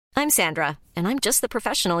I'm Sandra, and I'm just the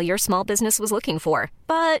professional your small business was looking for.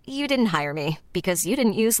 But you didn't hire me because you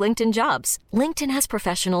didn't use LinkedIn Jobs. LinkedIn has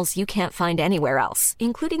professionals you can't find anywhere else,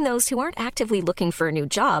 including those who aren't actively looking for a new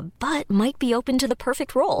job, but might be open to the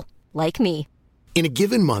perfect role, like me. In a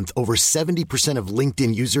given month, over 70% of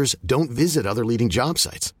LinkedIn users don't visit other leading job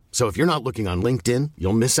sites. So if you're not looking on LinkedIn,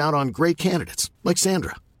 you'll miss out on great candidates like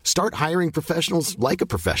Sandra. Start hiring professionals like a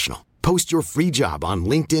professional. Post your free job on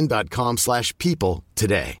linkedin.com/people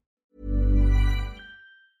today.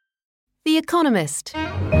 The Economist.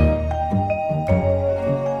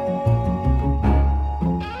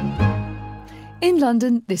 In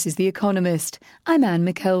London, this is The Economist. I'm Anne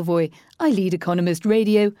McElvoy. I lead Economist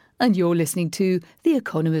Radio, and you're listening to The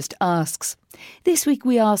Economist Asks. This week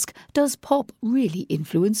we ask, does pop really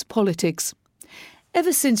influence politics?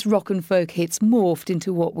 Ever since rock and folk hits morphed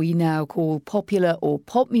into what we now call popular or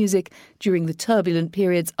pop music during the turbulent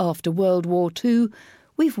periods after World War II,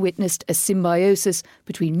 we've witnessed a symbiosis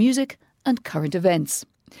between music and current events.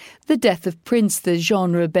 The death of Prince, the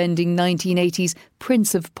genre-bending 1980s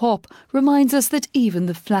Prince of Pop, reminds us that even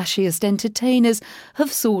the flashiest entertainers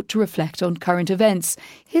have sought to reflect on current events.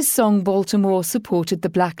 His song Baltimore supported the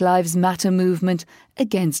Black Lives Matter movement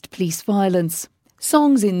against police violence.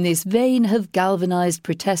 Songs in this vein have galvanised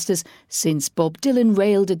protesters since Bob Dylan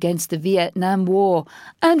railed against the Vietnam War.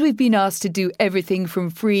 And we've been asked to do everything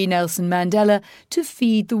from free Nelson Mandela to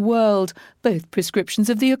feed the world. Both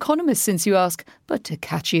prescriptions of The Economist, since you ask, but to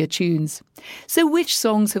catchier tunes. So which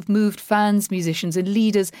songs have moved fans, musicians and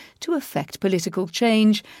leaders to effect political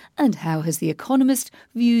change? And how has The Economist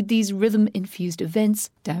viewed these rhythm-infused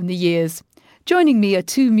events down the years? Joining me are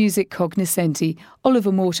two music cognoscenti,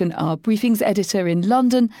 Oliver Morton, our briefings editor in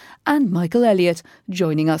London, and Michael Elliott,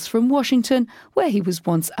 joining us from Washington, where he was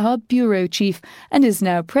once our bureau chief and is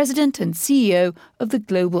now president and CEO of the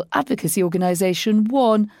global advocacy organisation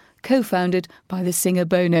One, co-founded by the singer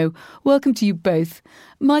Bono. Welcome to you both.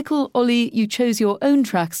 Michael, Ollie, you chose your own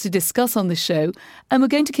tracks to discuss on the show, and we're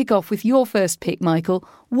going to kick off with your first pick, Michael.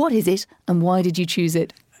 What is it and why did you choose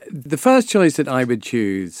it? The first choice that I would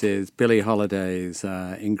choose is Billie Holiday's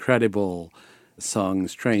incredible song,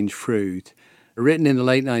 Strange Fruit, written in the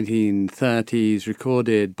late 1930s,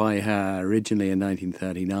 recorded by her originally in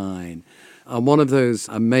 1939. And one of those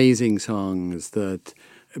amazing songs that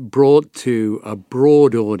brought to a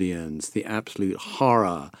broad audience the absolute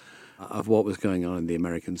horror of what was going on in the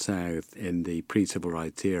American South in the pre-civil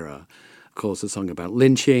rights era. Of course, a song about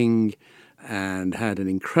lynching, and had an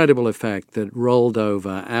incredible effect that rolled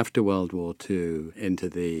over after World War II into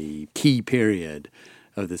the key period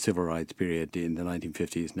of the civil rights period in the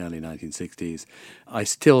 1950s and early 1960s. I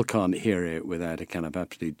still can't hear it without a kind of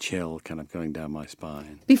absolute chill kind of going down my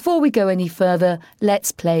spine. Before we go any further,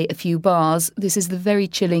 let's play a few bars. This is the very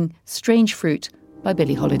chilling Strange Fruit by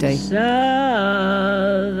Billie Holiday. Southern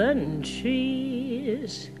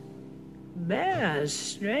trees bear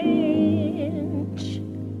strange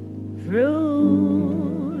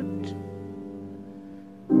fruit,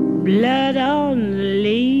 blood on the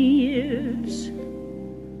leaves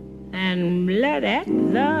and blood at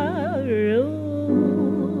the root,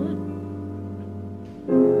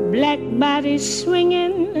 black bodies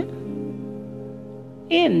swinging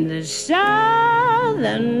in the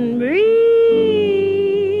southern breeze,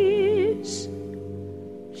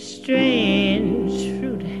 strange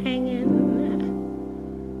fruit hanging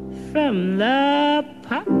from the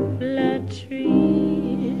poplar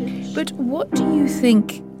trees. But what do you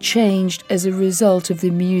think changed as a result of the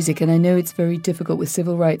music? And I know it's very difficult with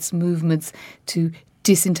civil rights movements to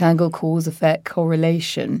disentangle cause-effect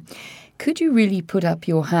correlation. Could you really put up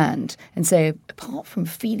your hand and say, apart from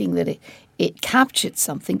feeling that it captured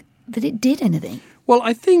something, that it did anything? Well,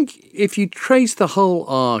 I think if you trace the whole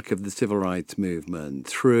arc of the civil rights movement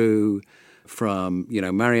through from,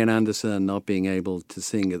 Marian Anderson not being able to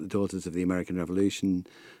sing at the Daughters of the American Revolution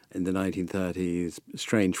in the 1930s,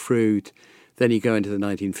 Strange Fruit. Then you go into the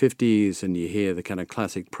 1950s and you hear the kind of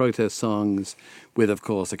classic protest songs with, of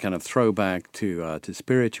course, a kind of throwback to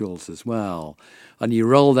spirituals as well. And you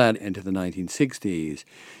roll that into the 1960s.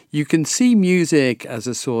 You can see music as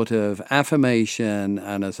a sort of affirmation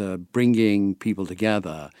and as a bringing people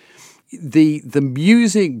together. The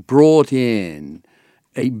music brought in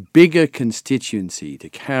a bigger constituency to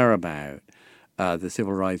care about the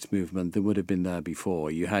civil rights movement than would have been there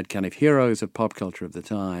before. You had kind of heroes of pop culture of the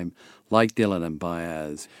time, like Dylan and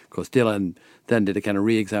Baez. Of course, Dylan then did a kind of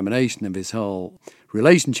re-examination of his whole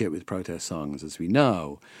relationship with protest songs, as we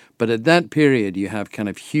know. But at that period, you have kind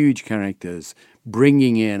of huge characters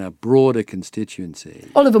bringing in a broader constituency.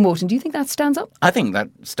 Oliver Morton, do you think that stands up? I think that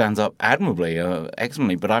stands up admirably,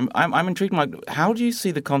 excellently. But I'm intrigued, Mike. How do you see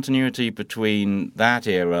the continuity between that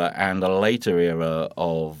era and a later era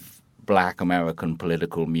of Black American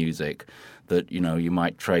political music that you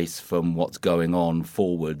might trace from what's going on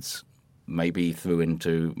forwards, maybe through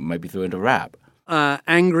into rap?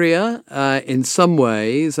 Angrier in some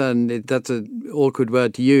ways, and that's an awkward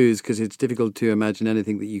word to use because it's difficult to imagine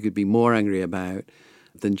anything that you could be more angry about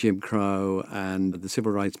than Jim Crow and the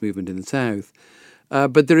civil rights movement in the South.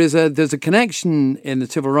 But there's a connection in the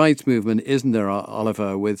civil rights movement, isn't there,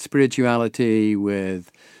 Oliver, with spirituality,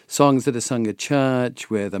 with songs that are sung at church,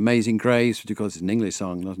 with Amazing Grace, which of course is an English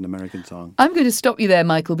song, not an American song. I'm going to stop you there,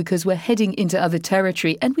 Michael, because we're heading into other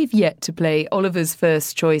territory and we've yet to play Oliver's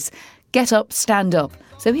first choice, Get Up, Stand Up.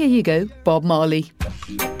 So here you go, Bob Marley.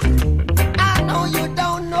 I know you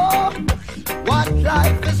don't know what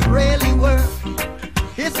life is really worth.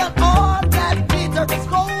 It's not all that glitter is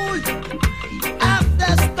gold. Half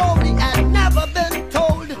the story had never been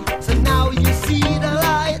told. So now you see the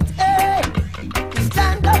light. Hey,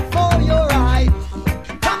 stand up for your right.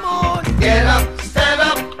 Come on, get up, stand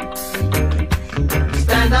up.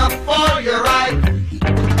 Stand up for your right.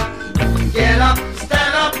 Get up,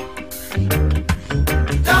 stand up.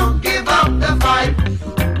 Don't give up the fight.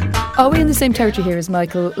 Are we in the same territory here as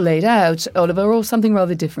Michael laid out, Oliver, or something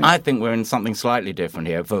rather different? I think we're in something slightly different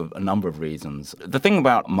here for a number of reasons. The thing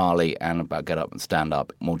about Marley and about Get Up and Stand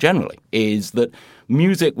Up more generally is that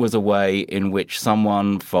music was a way in which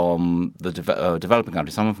someone from the developing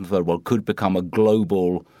countries, someone from the third world, could become a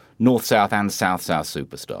global North-South and South-South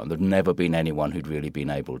superstar. And there'd never been anyone who'd really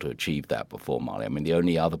been able to achieve that before Marley. I mean, the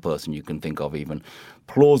only other person you can think of even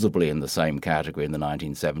plausibly in the same category in the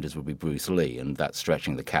 1970s would be Bruce Lee, and that's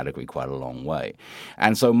stretching the category quite a long way.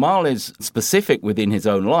 And so Marley's specific within his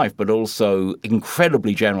own life, but also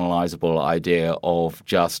incredibly generalizable idea of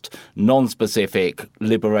just non-specific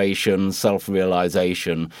liberation,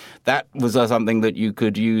 self-realization, that was something that you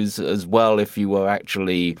could use as well if you were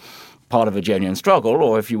actually part of a genuine struggle,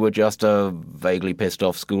 or if you were just a vaguely pissed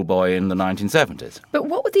off schoolboy in the 1970s. But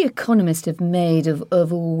what would The Economist have made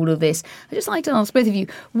of all of this? I'd just like to ask both of you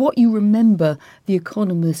what you remember The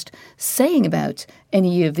Economist saying about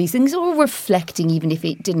any of these things, or reflecting, even if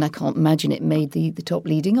it didn't. I can't imagine it made the top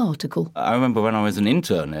leading article. I remember when I was an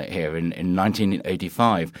intern here in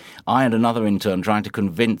 1985, I and another intern trying to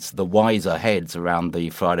convince the wiser heads around the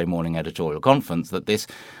Friday morning editorial conference that this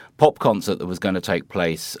pop concert that was going to take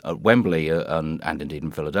place at Wembley and indeed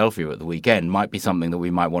in Philadelphia at the weekend might be something that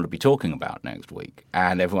we might want to be talking about next week.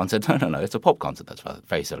 And everyone said, no, it's a pop concert. That's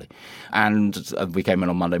very silly. And we came in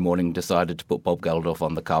on Monday morning and decided to put Bob Geldof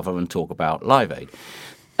on the cover and talk about Live Aid.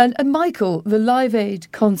 And Michael, the Live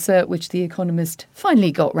Aid concert, which The Economist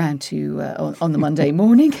finally got round to on the Monday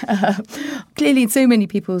morning, clearly in so many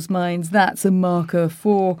people's minds, that's a marker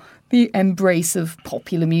for the embrace of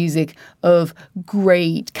popular music, of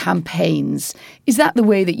great campaigns. Is that the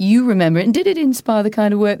way that you remember it? And did it inspire the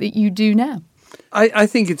kind of work that you do now? I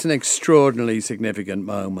think it's an extraordinarily significant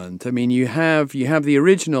moment. I mean, you have the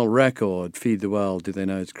original record, Feed the World, Do They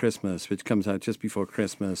Know It's Christmas, which comes out just before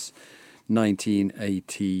Christmas,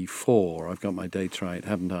 1984. I've got my dates right,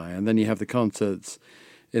 haven't I? And then you have the concerts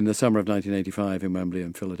in the summer of 1985 in Wembley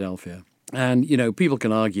and Philadelphia. And, people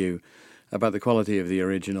can argue about the quality of the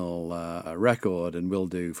original record, and will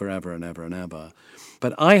do forever and ever and ever.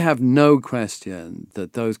 But I have no question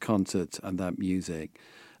that those concerts and that music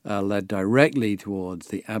led directly towards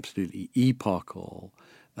the absolutely epochal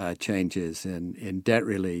changes in debt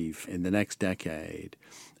relief in the next decade,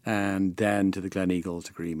 and then to the Gleneagles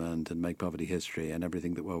Agreement and Make Poverty History and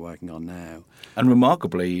everything that we're working on now. And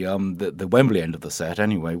remarkably, the Wembley end of the set,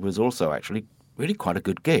 anyway, was also actually really quite a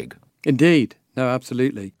good gig. Indeed. No,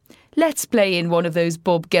 absolutely. Let's play in one of those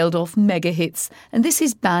Bob Geldof mega hits. And this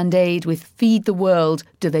is Band Aid with Feed the World,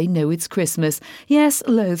 Do They Know It's Christmas? Yes,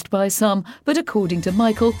 loathed by some, but according to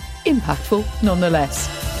Michael, impactful nonetheless.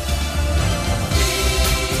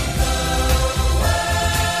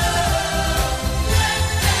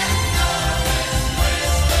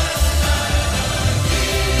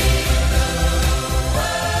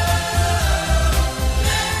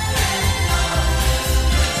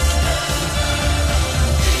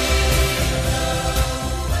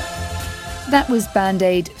 That was Band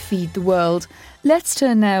Aid, Feed the World. Let's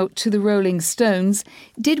turn now to the Rolling Stones.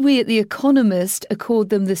 Did we at The Economist accord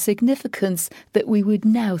them the significance that we would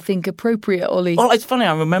now think appropriate, Ollie? Well, it's funny,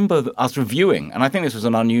 I remember us reviewing, and I think this was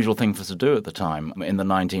an unusual thing for us to do at the time, in the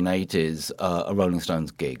 1980s, a Rolling Stones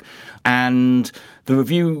gig. And the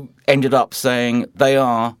review ended up saying they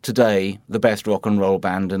are today the best rock and roll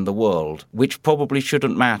band in the world, which probably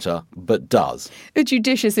shouldn't matter, but does. A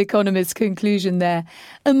judicious Economist conclusion there.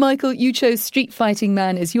 And Michael, you chose Street Fighting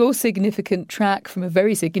Man as your significant track from a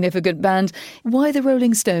very significant band. Why the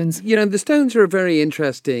Rolling Stones? You know, the Stones are a very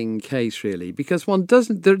interesting case, really, because one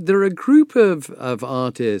doesn't... They're a group of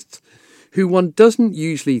artists who one doesn't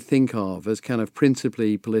usually think of as kind of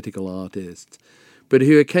principally political artists, but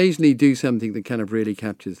who occasionally do something that kind of really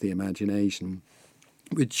captures the imagination,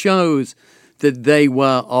 which shows that they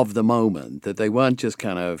were of the moment, that they weren't just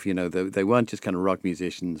kind of, they weren't just kind of rock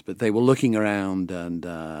musicians, but they were looking around and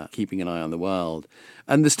keeping an eye on the world.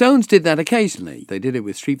 And the Stones did that occasionally. They did it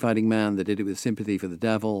with Street Fighting Man, they did it with Sympathy for the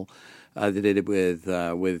Devil, they did it with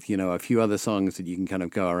a few other songs that you can kind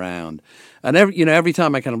of go around. And every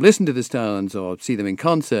time I kind of listen to the Stones or see them in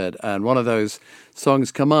concert and one of those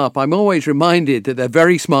songs come up, I'm always reminded that they're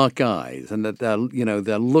very smart guys and that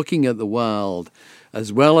they're looking at the world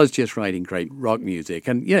as well as just writing great rock music.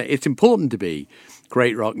 And it's important to be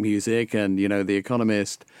great rock music. And The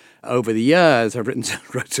Economist, over the years, I've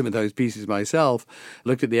wrote some of those pieces myself,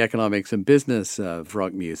 looked at the economics and business of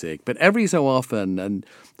rock music. But every so often, and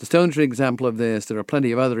the Stones are an example of this, there are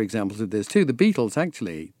plenty of other examples of this too, the Beatles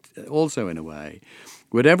actually, also in a way,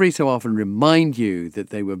 would every so often remind you that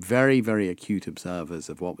they were very, very acute observers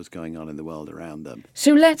of what was going on in the world around them.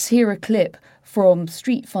 So let's hear a clip from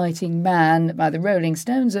Street Fighting Man by the Rolling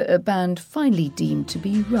Stones, a band finally deemed to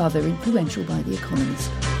be rather influential by The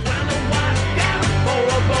Economist.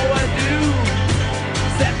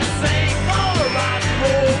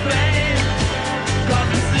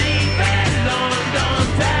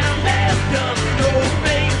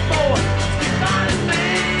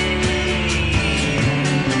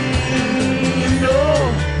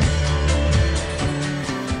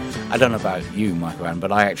 I don't know about you, Michael Ann,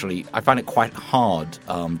 but I find it quite hard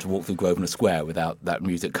to walk through Grosvenor Square without that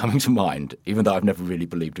music coming to mind, even though I've never really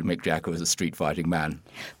believed in Mick Jagger as a street fighting man.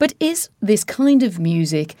 But is this kind of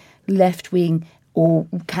music left-wing, or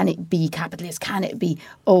can it be capitalist? Can it be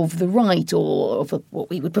of the right, or of what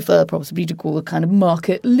we would prefer possibly to call a kind of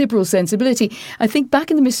market liberal sensibility? I think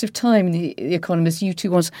back in the midst of time in The Economist, you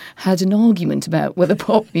two once had an argument about whether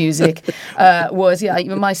pop music was,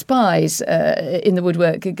 my spies in the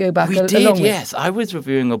woodwork could go back a long way. Yes. I was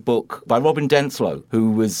reviewing a book by Robin Denslow,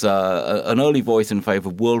 who was an early voice in favour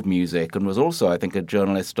of world music and was also, I think, a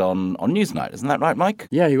journalist on Newsnight. Isn't that right, Mike?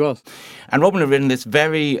 Yeah, he was. And Robin had written this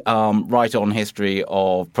very right-on history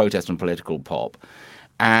of protest and political pop.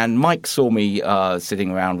 And Mike saw me sitting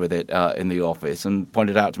around with it in the office and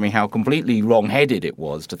pointed out to me how completely wrong-headed it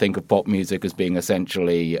was to think of pop music as being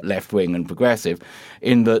essentially left-wing and progressive,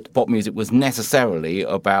 in that pop music was necessarily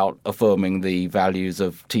about affirming the values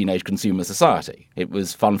of teenage consumer society. It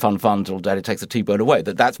was fun, fun, fun till Daddy takes a T-bird away.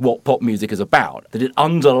 That's what pop music is about, that it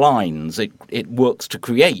underlines, it works to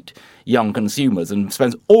create young consumers and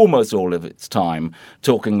spends almost all of its time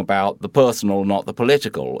talking about the personal, not the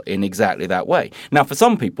political, in exactly that way. Now, for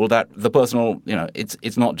some people, that the personal,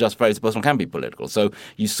 it's not just phrase, the personal can be political. So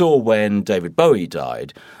you saw when David Bowie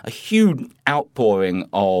died, a huge outpouring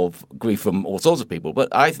of grief from all sorts of people, but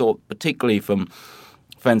I thought particularly from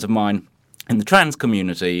friends of mine in the trans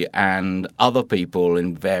community and other people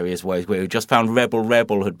in various ways, where we just found Rebel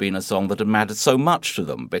Rebel had been a song that had mattered so much to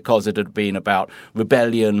them because it had been about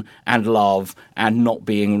rebellion and love and not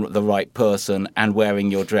being the right person and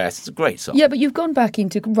wearing your dress. It's a great song. Yeah, but you've gone back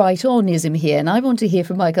into right-onism here, and I want to hear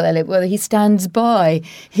from Michael Elliott whether he stands by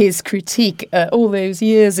his critique all those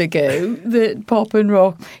years ago that pop and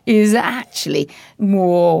rock is actually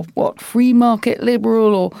more, free market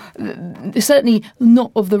liberal, or certainly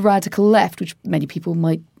not of the radical left, which many people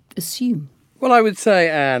might assume. Well, I would say,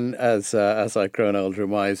 Anne, as I've grown older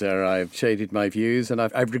and wiser, I've shaded my views and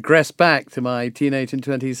I've regressed back to my teenage and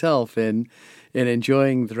 20s self in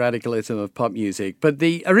enjoying the radicalism of pop music. But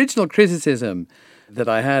the original criticism that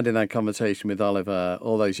I had in that conversation with Oliver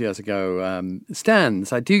all those years ago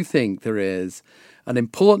stands. I do think there is an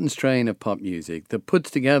important strain of pop music that puts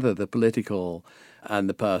together the political and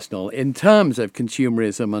the personal in terms of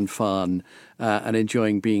consumerism and fun and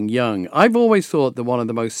enjoying being young. I've always thought that one of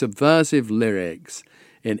the most subversive lyrics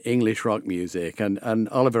in English rock music, and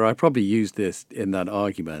Oliver, I probably used this in that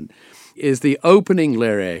argument, is the opening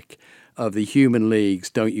lyric of the Human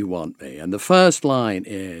League's Don't You Want Me? And the first line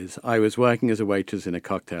is, I was working as a waitress in a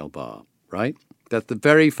cocktail bar, right? That's the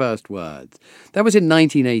very first words. That was in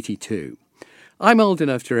 1982. I'm old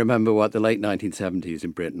enough to remember what the late 1970s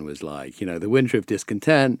in Britain was like. You know, the winter of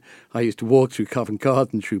discontent. I used to walk through Covent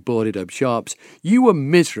Garden, through boarded up shops. You were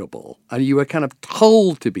miserable, and you were kind of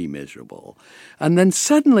told to be miserable. And then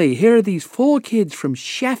suddenly, here are these 4 kids from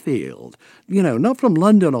Sheffield, you know, not from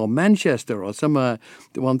London or Manchester or somewhere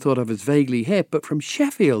that one thought of as vaguely hip, but from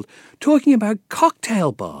Sheffield, talking about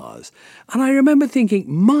cocktail bars. And I remember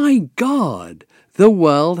thinking, my God, the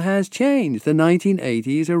world has changed. The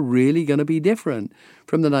 1980s are really going to be different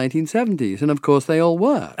from the 1970s. And of course, they all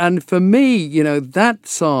were. And for me, you know, that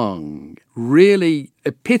song really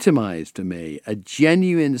epitomized to me a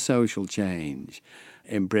genuine social change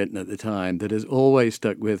in Britain at the time that has always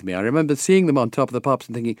stuck with me. I remember seeing them on Top of the Pops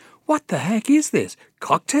and thinking, what the heck is this?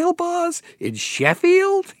 Cocktail bars in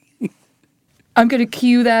Sheffield? I'm going to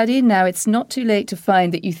cue that in now. It's not too late to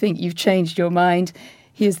find that you think you've changed your mind.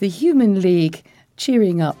 Here's the Human League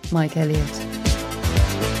cheering up Mike Elliott.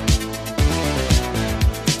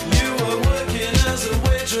 You were working as a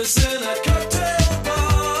waitress in a cocktail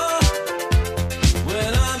bar.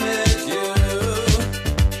 When I met you,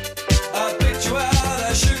 I picked you out,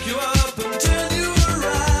 I shook you up and turned you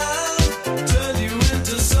around, turned you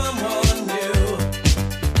into someone new.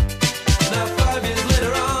 Now 5 years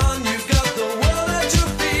later on, you've got the world at your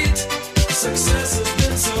feet. Success has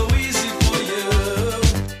been so easy for you.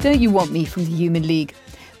 Don't you want me from the Human League?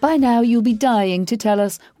 By now you'll be dying to tell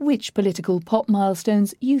us which political pop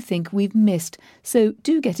milestones you think we've missed. So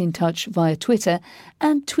do get in touch via Twitter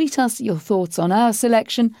and tweet us your thoughts on our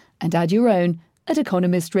selection and add your own at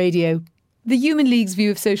Economist Radio. The Human League's view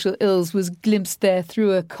of social ills was glimpsed there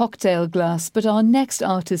through a cocktail glass, but our next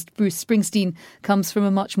artist, Bruce Springsteen, comes from a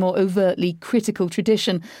much more overtly critical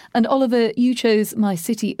tradition. And Oliver, you chose My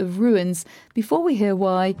City of Ruins. Before we hear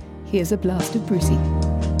why, here's a blast of Brucey.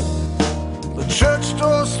 The church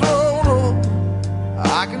door's thrown open,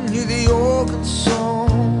 I can hear the organ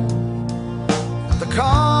song. The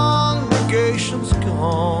congregation's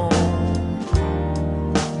gone.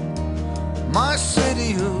 My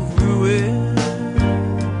city of ruins.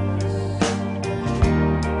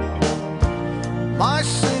 My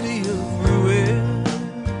city of ruins.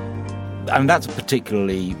 And that's a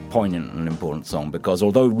particularly poignant and important song because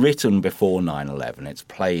although written before 9/11, it's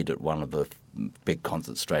played at one of the big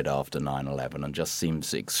concerts straight after 9/11 and just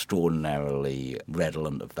seems extraordinarily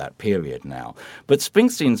redolent of that period now. But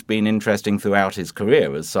Springsteen's been interesting throughout his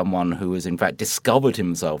career as someone who has in fact discovered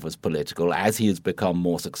himself as political as he has become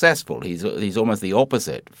more successful. He's almost the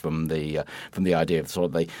opposite from the idea of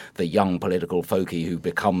sort of the young political folkie who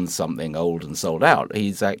becomes something old and sold out.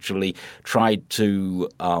 He's actually tried to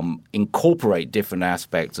incorporate different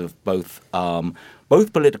aspects of both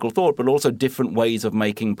political thought, but also different ways of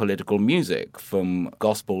making political music, from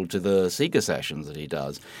gospel to the Seeger sessions that he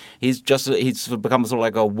does. He's become sort of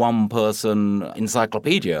like a one-person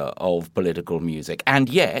encyclopedia of political music, and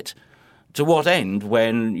yet, to what end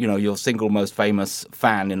when, you know, your single most famous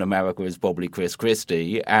fan in America is probably Chris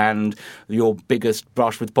Christie, and your biggest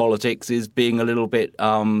brush with politics is being a little bit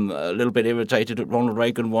irritated at Ronald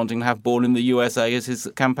Reagan wanting to have Born in the USA as his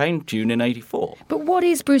campaign tune in '84. But what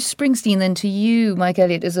is Bruce Springsteen then to you, Mike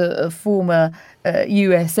Elliott, as a former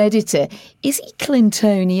US editor? Is he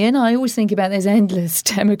Clintonian? I always think about those endless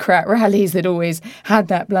Democrat rallies that always had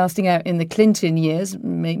that blasting out in the Clinton years,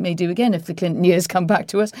 may do again if the Clinton years come back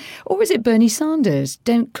to us. Or is it Bernie Sanders,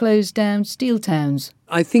 don't close down steel towns?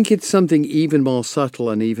 I think it's something even more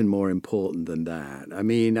subtle and even more important than that. I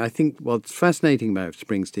mean, I think what's fascinating about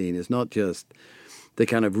Springsteen is not just the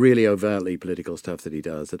kind of really overtly political stuff that he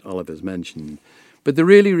does that Oliver's mentioned, but the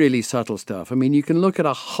really, really subtle stuff. I mean, you can look at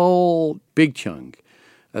a whole big chunk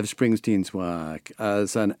of Springsteen's work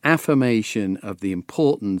as an affirmation of the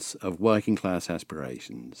importance of working class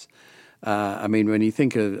aspirations. I mean, when you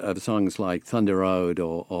think of songs like Thunder Road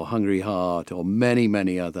or Hungry Heart or many,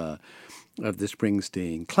 many other of the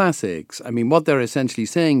Springsteen classics, I mean, what they're essentially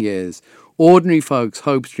saying is ordinary folks'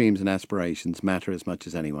 hopes, dreams and aspirations matter as much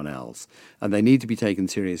as anyone else. And they need to be taken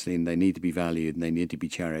seriously, and they need to be valued, and they need to be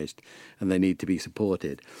cherished, and they need to be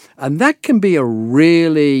supported. And that can be a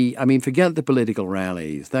really, I mean, forget the political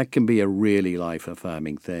rallies, that can be a really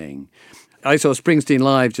life-affirming thing. I saw Springsteen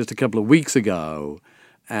live just a couple of weeks ago,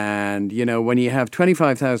 and, you know, when you have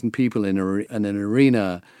 25,000 people in an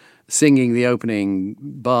arena singing the opening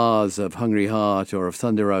bars of Hungry Heart or of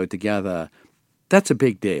Thunder Road together, that's a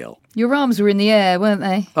big deal. Your arms were in the air, weren't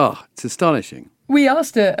they? Oh, it's astonishing. We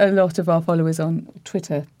asked a lot of our followers on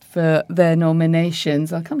Twitter for their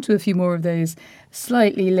nominations. I'll come to a few more of those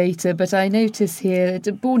slightly later, but I notice here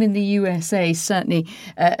that Born in the USA certainly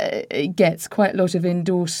gets quite a lot of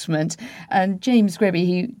endorsement. And James Greby,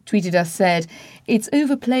 who tweeted us, said, "It's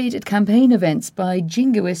overplayed at campaign events by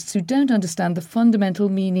jingoists who don't understand the fundamental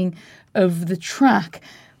meaning of the track."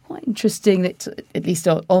 Quite interesting that, at least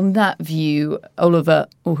on that view, Oliver,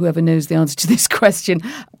 or whoever knows the answer to this question,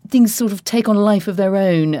 things sort of take on a life of their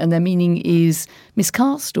own and their meaning is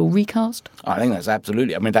miscast or recast? I think that's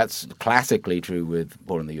absolutely. I mean, that's classically true with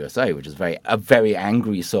Born in the USA, which is a very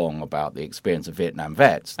angry song about the experience of Vietnam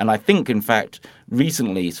vets. And I think, in fact,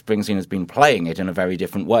 recently Springsteen has been playing it in a very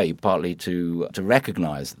different way, partly to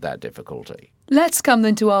recognise that difficulty. Let's come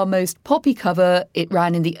then to our most poppy cover. It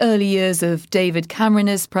ran in the early years of David Cameron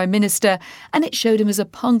as Prime Minister, and it showed him as a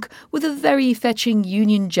punk with a very fetching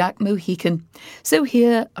Union Jack Mohican. So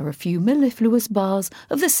here are a few mellifluous bars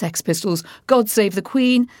of the Sex Pistols, God Save the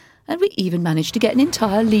Queen, and we even managed to get an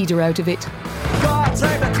entire leader out of it. God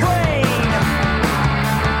save the Queen,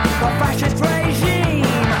 the fascist regime,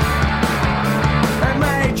 they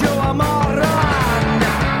made you a moron,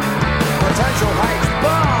 potential hate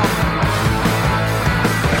bomb.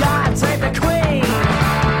 God save the Queen,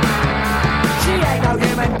 she ain't no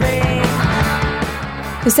human being.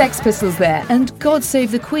 The Sex Pistols there, and God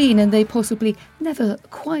Save the Queen, and they possibly never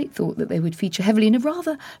quite thought that they would feature heavily in a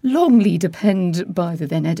rather long leader penned by the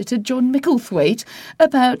then editor John Micklethwaite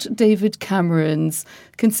about David Cameron's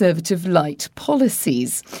Conservative light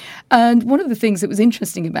policies. And one of the things that was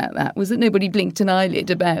interesting about that was that nobody blinked an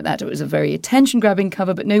eyelid about that. It was a very attention-grabbing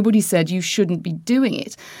cover, but nobody said you shouldn't be doing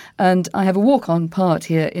it. And I have a walk-on part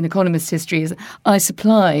here in Economist history as I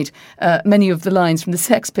supplied many of the lines from the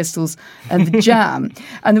Sex Pistols and the Jam.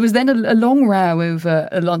 And there was then a long row over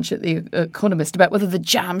a lunch at the Economist about whether the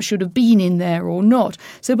Jam should have been in there or not.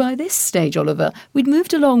 So by this stage, Oliver, we'd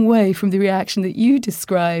moved a long way from the reaction that you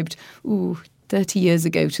described 30 years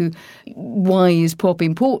ago to why is pop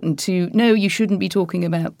important to no, you shouldn't be talking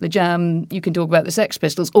about the Jam, you can talk about the Sex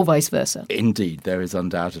Pistols, or vice versa. Indeed, there is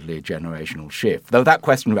undoubtedly a generational shift. Though that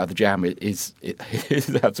question about the Jam is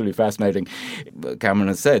absolutely fascinating. Cameron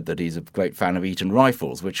has said that he's a great fan of Eton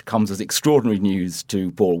Rifles, which comes as extraordinary news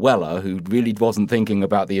to Paul Weller, who really wasn't thinking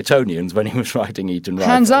about the Etonians when he was writing Eton Rifles.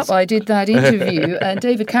 Hands up, I did that interview. And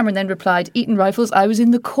David Cameron then replied, Eton Rifles, I was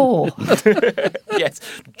in the Corps. Yes,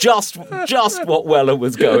 just what Weller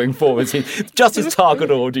was going for, was just his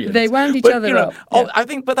target audience. They wound each other up. Yeah. I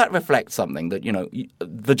think, but that reflects something that,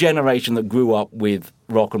 the generation that grew up with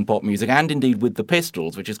rock and pop music, and indeed with the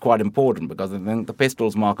Pistols, which is quite important because I think the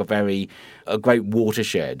Pistols mark a great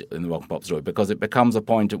watershed in the rock and pop story, because it becomes a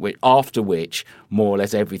point after which more or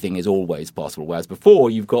less everything is always possible. Whereas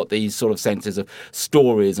before you've got these sort of senses of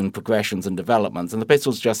stories and progressions and developments, and the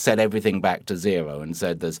Pistols just set everything back to zero and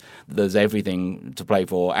said there's everything to play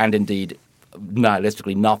for, and indeed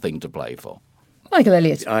nihilistically nothing to play for. Michael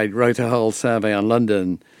Elliott. I wrote a whole survey on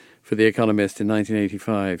London for The Economist in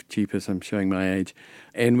 1985, cheapest, I'm showing my age,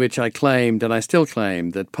 in which I claimed, and I still claim,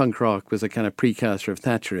 that punk rock was a kind of precursor of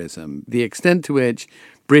Thatcherism. The extent to which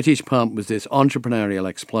British punk was this entrepreneurial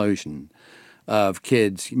explosion of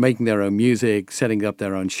kids making their own music, setting up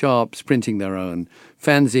their own shops, printing their own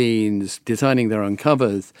fanzines, designing their own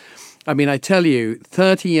covers. I mean, I tell you,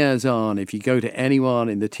 30 years on, if you go to anyone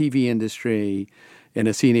in the TV industry, in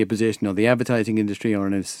a senior position, or the advertising industry, or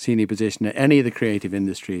in a senior position at any of the creative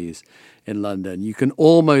industries in London, you can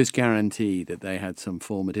almost guarantee that they had some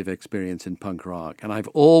formative experience in punk rock. And I've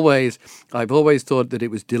always thought that it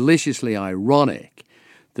was deliciously ironic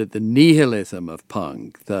that the nihilism of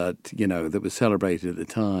punk that was celebrated at the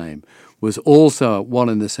time was also at one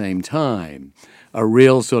and the same time a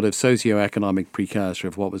real sort of socio-economic precursor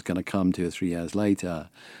of what was going to come 2 or 3 years later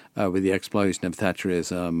with the explosion of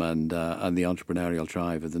Thatcherism and the entrepreneurial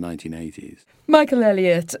drive of the 1980s. Michael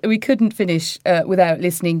Elliott, we couldn't finish without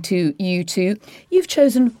listening to you two. You've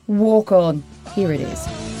chosen Walk On. Here it is.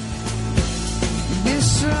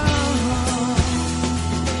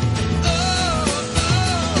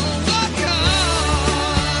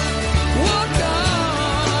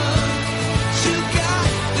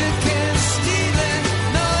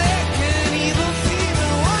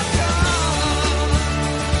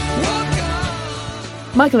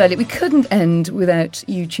 Michael Elliott, we couldn't end without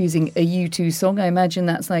you choosing a U2 song. I imagine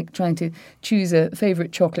that's like trying to choose a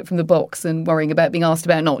favourite chocolate from the box and worrying about being asked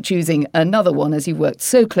about not choosing another one, as you worked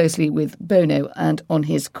so closely with Bono and on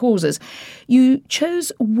his causes. You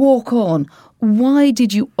chose Walk On. Why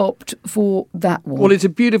did you opt for that one? Well, it's a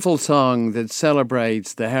beautiful song that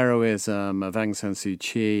celebrates the heroism of Aung San Suu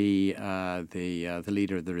Kyi, the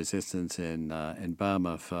leader of the resistance in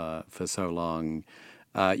Burma for so long.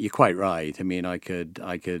 You're quite right. I mean, I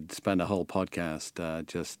could spend a whole podcast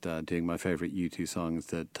just doing my favourite U2 songs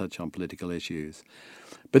that touch on political issues.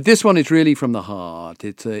 But this one is really from the heart.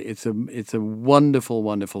 It's a wonderful,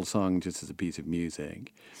 wonderful song just as a piece of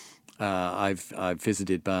music. I've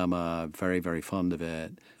visited Burma, very, very fond of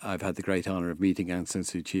it. I've had the great honour of meeting Aung San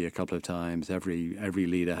Suu Kyi a couple of times. Every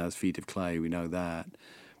leader has feet of clay, we know that.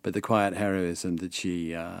 But the quiet heroism that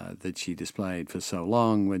she displayed for so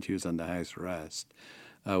long when she was under house arrest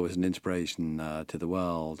was an inspiration to the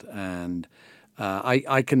world. And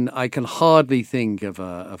I can hardly think of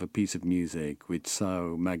a piece of music which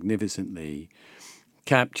so magnificently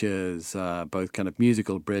captures both kind of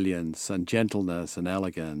musical brilliance and gentleness and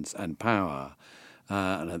elegance and power,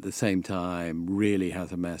 and at the same time really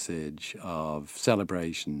has a message of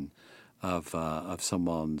celebration of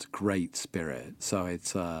someone's great spirit. So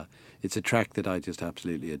it's a track that I just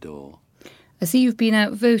absolutely adore. I see you've been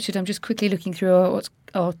outvoted. I'm just quickly looking through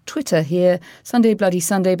our Twitter here. Sunday Bloody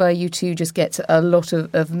Sunday by U2 just gets a lot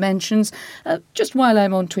of mentions. Just while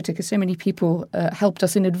I'm on Twitter, because so many people helped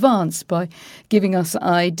us in advance by giving us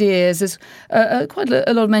ideas. There's quite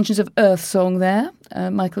a lot of mentions of Earth Song there.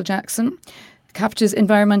 Michael Jackson captures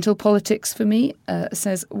environmental politics for me,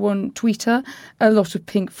 says one tweeter. A lot of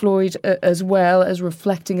Pink Floyd as well, as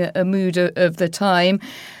reflecting a mood of the time.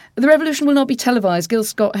 The revolution will not be televised. Gil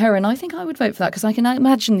Scott Heron. I think I would vote for that because I can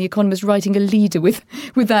imagine The Economist writing a leader with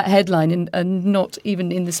that headline and not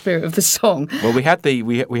even in the spirit of the song. Well, we had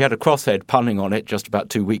a crosshead punning on it just about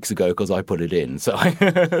 2 weeks ago because I put it in. So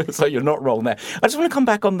so you're not wrong there. I just want to come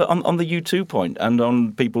back on the U2 point and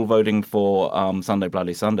on people voting for Sunday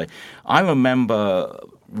Bloody Sunday. I remember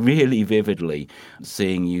really vividly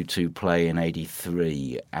seeing U2 play in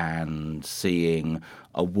 '83 and seeing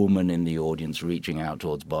a woman in the audience reaching out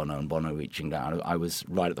towards Bono and Bono reaching down. I was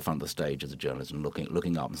right at the front of the stage as a journalist and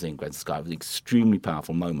looking up and seeing Gwen Sky. It was an extremely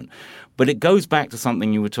powerful moment. But it goes back to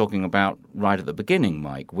something you were talking about right at the beginning,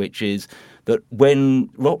 Mike, which is that when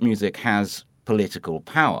rock music has political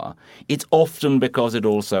power, it's often because it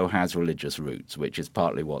also has religious roots, which is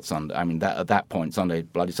partly what Sunday, I mean, at that point, Sunday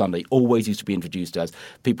Bloody Sunday always used to be introduced as,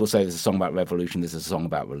 people say this is a song about revolution, this is a song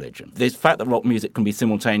about religion. This fact that rock music can be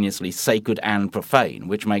simultaneously sacred and profane,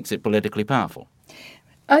 which makes it politically powerful.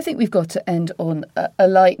 I think we've got to end on a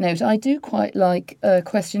light note. I do quite like a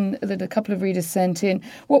question that a couple of readers sent in.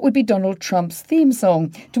 What would be Donald Trump's theme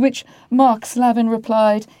song? To which Mark Slavin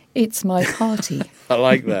replied, "It's my party." I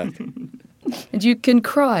like that. And you can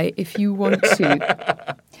cry if you want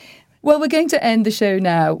to. Well, we're going to end the show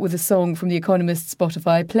now with a song from The Economist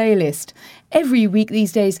Spotify playlist. Every week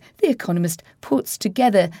these days, The Economist puts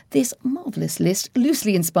together this marvellous list,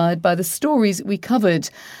 loosely inspired by the stories we covered.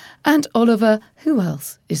 And Oliver, who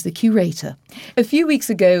else is the curator? A few weeks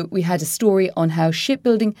ago, we had a story on how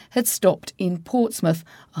shipbuilding had stopped in Portsmouth,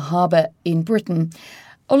 a harbour in Britain.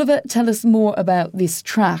 Oliver, tell us more about this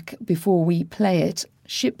track before we play it,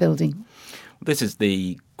 Shipbuilding. This is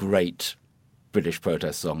the great British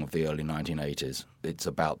protest song of the early 1980s. It's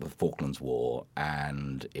about the Falklands War,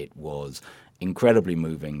 and it was incredibly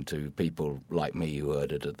moving to people like me who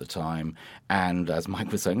heard it at the time. And as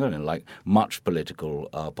Mike was saying earlier, like much political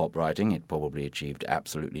pop writing, it probably achieved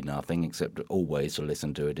absolutely nothing, except always to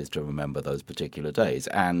listen to it is to remember those particular days.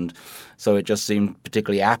 And so it just seemed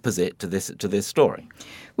particularly apposite to this story.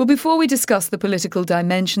 Well, before we discuss the political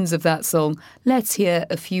dimensions of that song, let's hear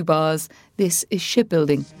a few bars. This is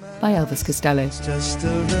Shipbuilding by Elvis Costello. It's just a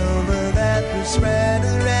rumor that was spread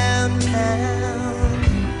around town.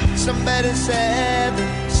 Somebody said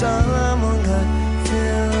that someone got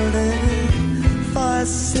killed in for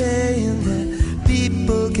saying that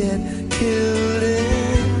people get killed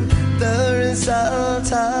in the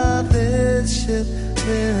result of this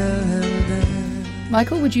shipbuilding.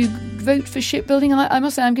 Michael, would you vote for shipbuilding? I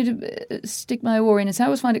must say I'm going to stick my oar in and say I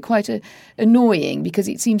always find it quite annoying because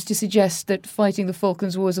it seems to suggest that fighting the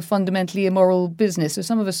Falklands War is a fundamentally immoral business. So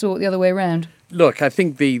some of us saw it the other way around. Look, I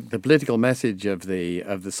think the political message of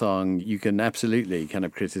the song you can absolutely kind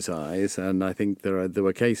of criticise, and I think there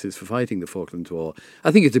were cases for fighting the Falklands War.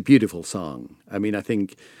 I think it's a beautiful song. I mean, I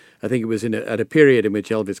think it was at a period in which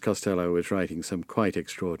Elvis Costello was writing some quite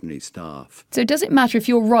extraordinary stuff. So does it matter if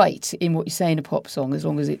you're right in what you say in a pop song as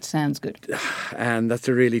long as it sounds good? And that's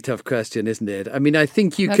a really tough question, isn't it? I mean, I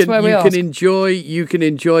think you That's can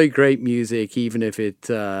enjoy great music even if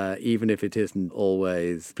it isn't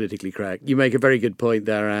always politically correct. You make a very good point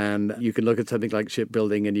there, Anne. You can look at something like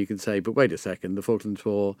shipbuilding and you can say, but wait a second, the Falklands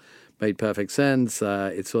War made perfect sense.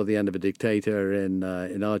 It saw the end of a dictator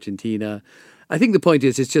in Argentina. I think the point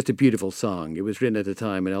is it's just a beautiful song. It was written at a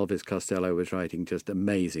time when Elvis Costello was writing just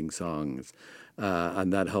amazing songs.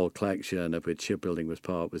 And that whole collection, of which Shipbuilding was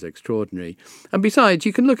part, was extraordinary. And besides,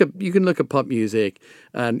 you can look at pop music,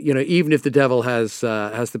 and even if the devil has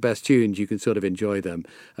the best tunes, you can sort of enjoy them.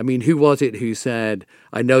 I mean, who was it who said,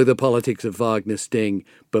 "I know the politics of Wagner sting,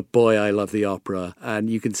 but boy, I love the opera"? And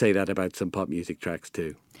you can say that about some pop music tracks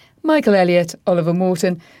too. Michael Elliott, Oliver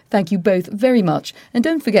Morton, thank you both very much. And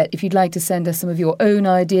don't forget, if you'd like to send us some of your own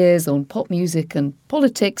ideas on pop music and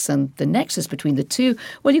politics and the nexus between the two,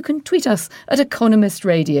 well, you can tweet us at Economist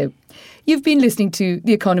Radio. You've been listening to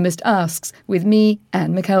The Economist Asks with me,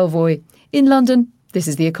 Anne McElvoy. In London, this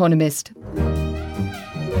is The Economist.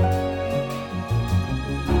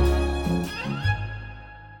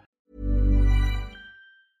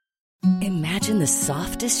 Imagine the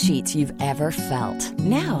softest sheets you've ever felt.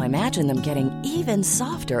 Now imagine them getting even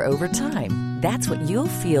softer over time. That's what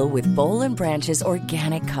you'll feel with Boll & Branch's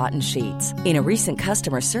organic cotton sheets. In a recent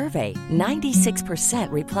customer survey,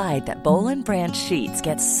 96% replied that Boll & Branch sheets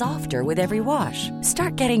get softer with every wash.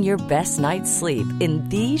 Start getting your best night's sleep in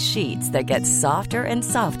these sheets that get softer and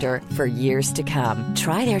softer for years to come.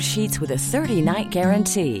 Try their sheets with a 30-night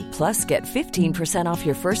guarantee. Plus, get 15% off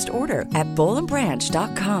your first order at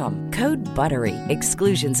bollandbranch.com. Code BUTTERY.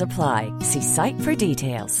 Exclusions apply. See site for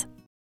details.